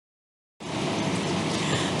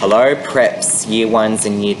Hello preps, year ones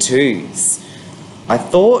and year twos. I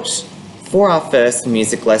thought for our first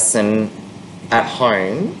music lesson at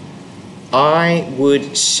home, I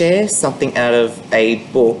would share something out of a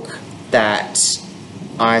book that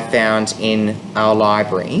I found in our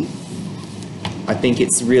library. I think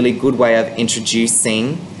it's a really good way of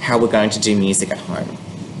introducing how we're going to do music at home.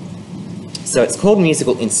 So it's called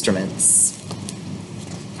Musical Instruments.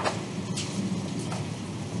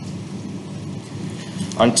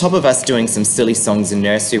 On top of us doing some silly songs and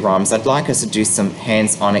nursery rhymes, I'd like us to do some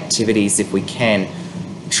hands-on activities if we can,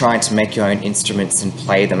 trying to make your own instruments and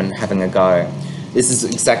play them and having a go. This is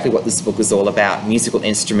exactly what this book is all about, musical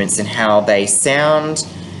instruments and how they sound,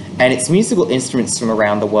 and it's musical instruments from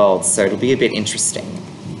around the world, so it'll be a bit interesting.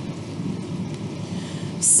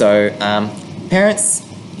 So, parents,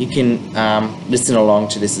 you can listen along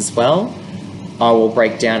to this as well. I will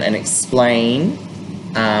break down and explain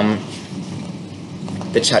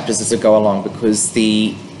the chapters as I go along, because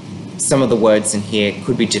some of the words in here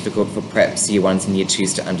could be difficult for preps, year ones and year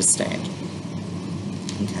twos to understand.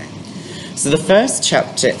 Okay. So the first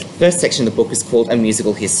section of the book is called A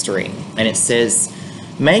Musical History, and it says,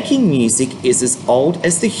 making music is as old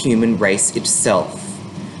as the human race itself.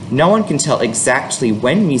 No one can tell exactly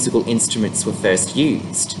when musical instruments were first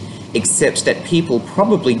used, except that people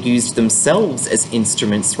probably used themselves as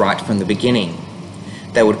instruments right from the beginning.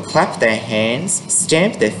 They would clap their hands,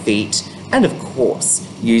 stamp their feet, and of course,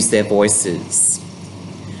 use their voices.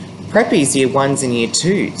 Preppies, year ones and year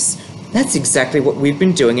twos, that's exactly what we've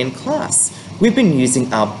been doing in class. We've been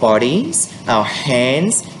using our bodies, our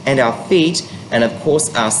hands, and our feet, and of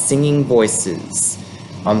course, our singing voices.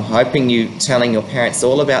 I'm hoping you're telling your parents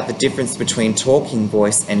all about the difference between talking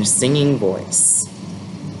voice and singing voice.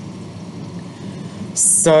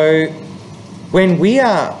 So, when we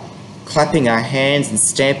are clapping our hands and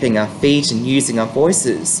stamping our feet and using our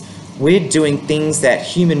voices, we're doing things that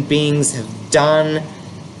human beings have done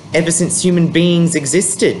ever since human beings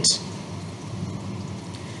existed.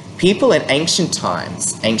 People in ancient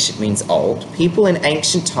times, ancient means old, people in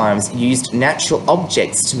ancient times used natural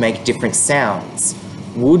objects to make different sounds.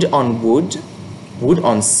 Wood on wood, wood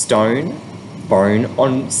on stone, bone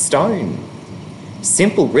on stone.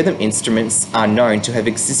 Simple rhythm instruments are known to have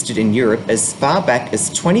existed in Europe as far back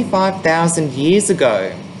as 25,000 years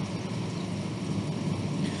ago.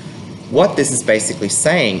 What this is basically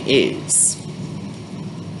saying is,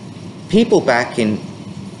 people back in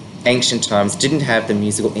ancient times didn't have the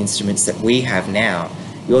musical instruments that we have now.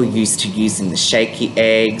 You're used to using the shaky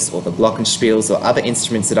eggs or the glockenspiels or other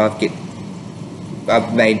instruments that I've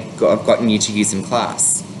gotten you to use in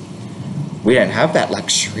class. We don't have that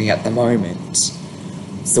luxury at the moment.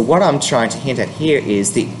 So what I'm trying to hint at here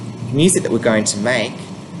is the music that we're going to make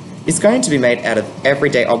is going to be made out of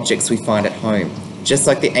everyday objects we find at home. Just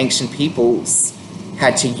like the ancient peoples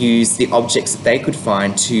had to use the objects that they could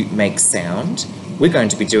find to make sound, we're going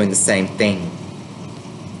to be doing the same thing.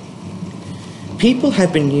 People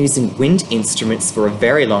have been using wind instruments for a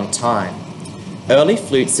very long time. Early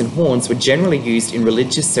flutes and horns were generally used in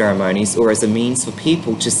religious ceremonies or as a means for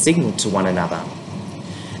people to signal to one another.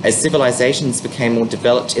 As civilizations became more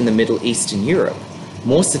developed in the Middle East and Europe,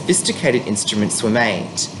 more sophisticated instruments were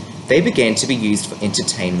made. They began to be used for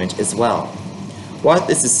entertainment as well. What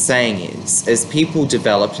this is saying is, as people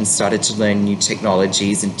developed and started to learn new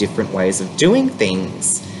technologies and different ways of doing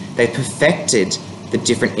things, they perfected the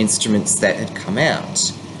different instruments that had come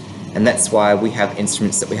out. And that's why we have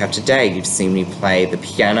instruments that we have today. You've seen me play the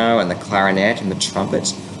piano and the clarinet and the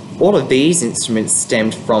trumpet. All of these instruments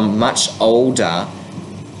stemmed from much older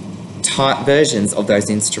versions of those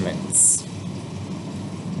instruments.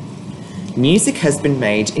 Music has been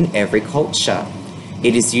made in every culture.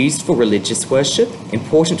 It is used for religious worship,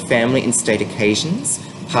 important family and state occasions,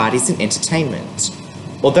 parties and entertainment.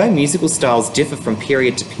 Although musical styles differ from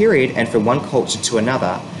period to period and from one culture to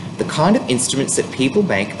another, the kind of instruments that people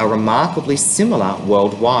make are remarkably similar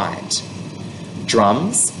worldwide.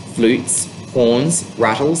 Drums, flutes, horns,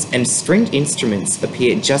 rattles, and stringed instruments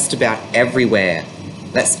appear just about everywhere.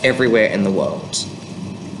 That's everywhere in the world.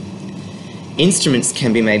 Instruments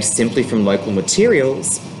can be made simply from local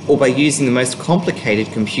materials or by using the most complicated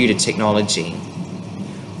computer technology.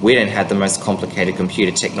 We don't have the most complicated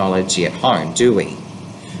computer technology at home, do we?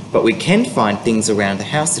 But we can find things around the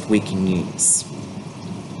house that we can use.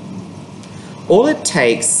 All it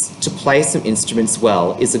takes to play some instruments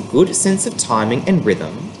well is a good sense of timing and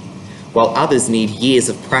rhythm, while others need years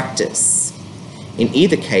of practice. In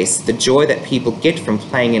either case, the joy that people get from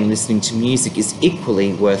playing and listening to music is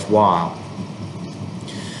equally worthwhile.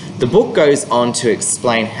 The book goes on to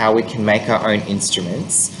explain how we can make our own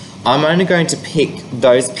instruments. I'm only going to pick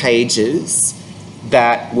those pages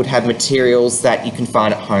that would have materials that you can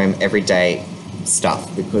find at home, everyday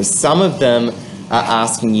stuff, because some of them are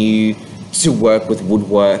asking you to work with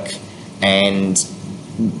woodwork and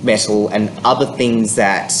metal and other things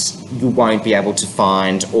that you won't be able to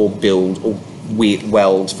find or build or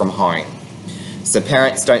weld from home. So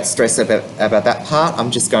parents, don't stress about that part.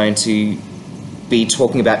 I'm just going to be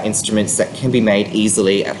talking about instruments that can be made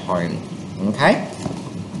easily at home, okay?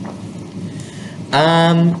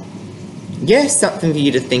 Yeah, something for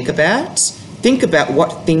you to think about. Think about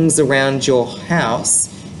what things around your house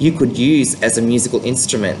you could use as a musical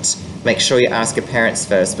instrument. Make sure you ask your parents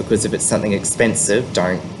first, because if it's something expensive,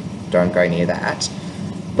 don't go near that.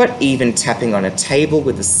 But even tapping on a table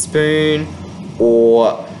with a spoon,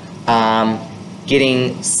 or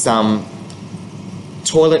getting some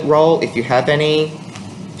toilet roll if you have any,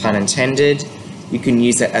 pun intended. You can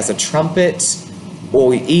use it as a trumpet,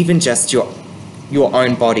 or even just your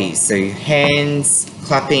own body. So hands,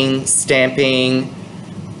 clapping, stamping,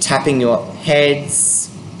 tapping your heads,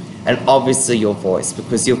 and obviously your voice,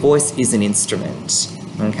 because your voice is an instrument,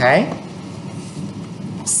 okay?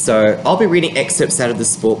 So I'll be reading excerpts out of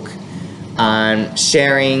this book,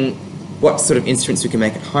 sharing what sort of instruments we can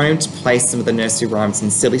make at home to play some of the nursery rhymes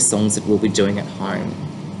and silly songs that we'll be doing at home.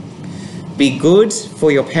 Be good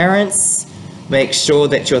for your parents. Make sure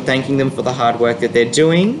that you're thanking them for the hard work that they're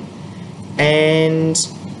doing. And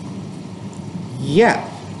yeah,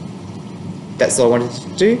 that's all I wanted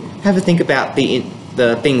to do. Have a think about the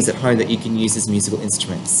things at home that you can use as musical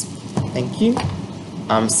instruments. Thank you.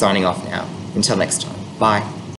 I'm signing off now. Until next time. Bye.